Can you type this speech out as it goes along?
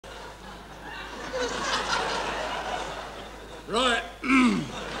Right.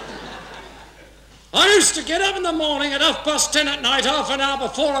 I used to get up in the morning at 10:30 at night, half an hour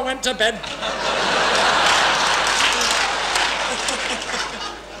before I went to bed.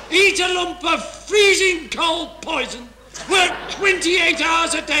 Eat a lump of freezing cold poison, work 28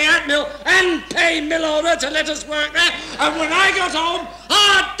 hours a day at mill, and pay mill owner to let us work there. And when I got home,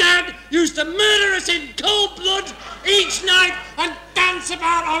 our dad used to murder us in cold blood each night and dance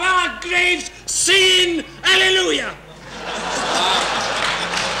about on our graves singing Hallelujah.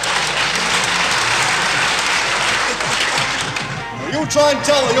 You try and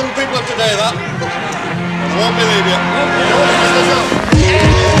tell the young people of today that. I won't believe you.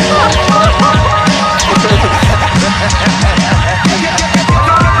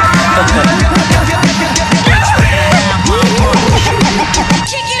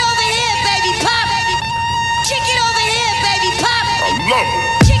 Kick it over here, baby, pop. Kick it over here, baby, pop. I love it.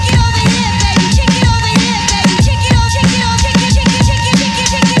 Kick it over here, baby. Kick it over here, baby. Kick it over, kick it over, kick it, kick it, kick it, kick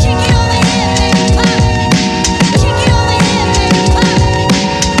it, kick it, kick it over here, baby, pop. Kick it over here, baby, pop.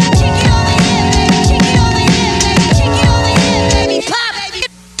 Kick it over here, baby. Kick it over here, baby. Kick it over here, baby, pop.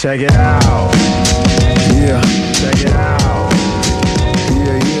 Check it out. Yeah, check it out.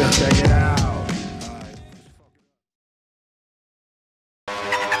 Yeah, check it out.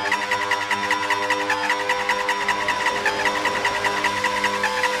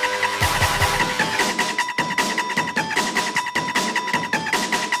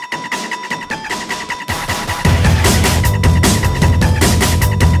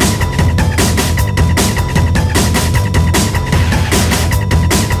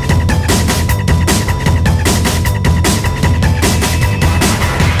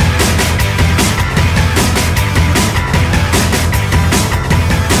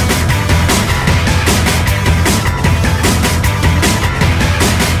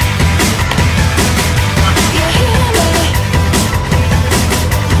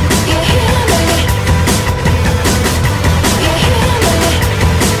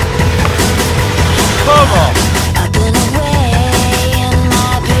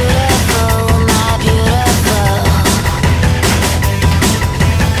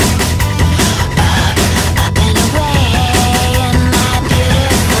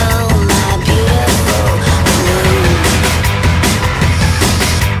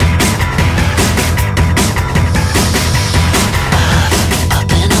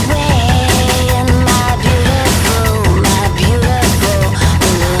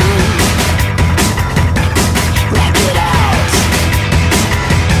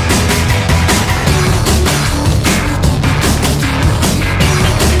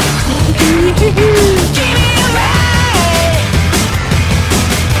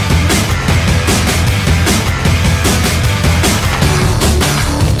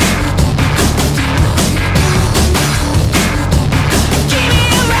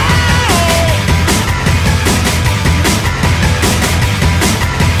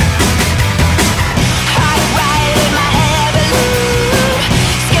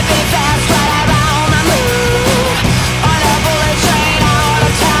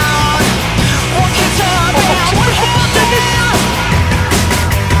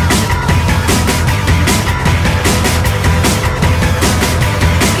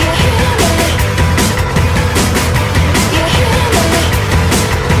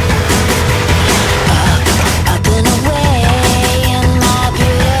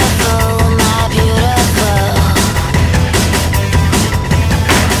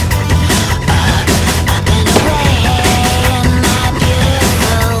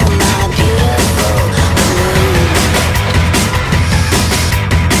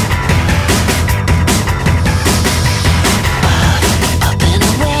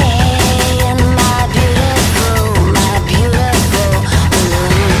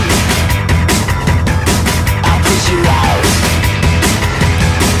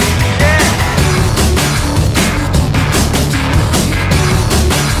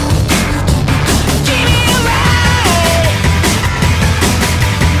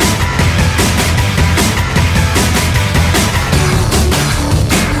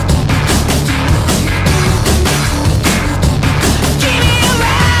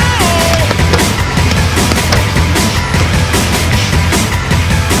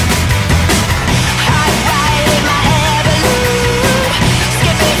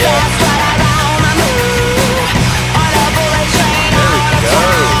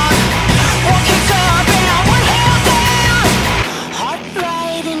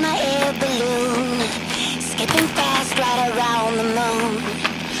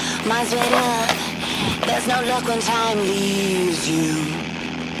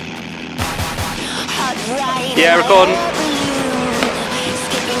 Yeah, recording.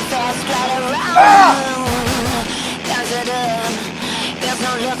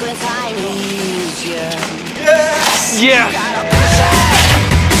 Yeah.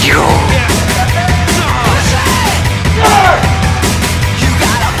 Yo!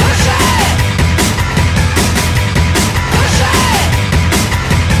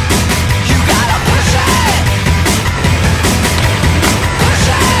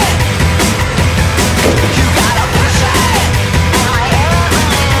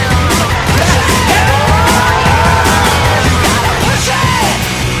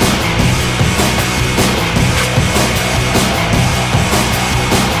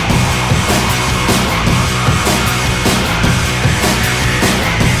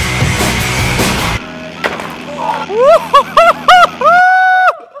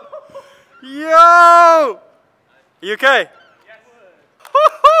 Are you okay? Yes.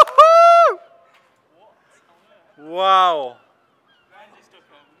 Wow.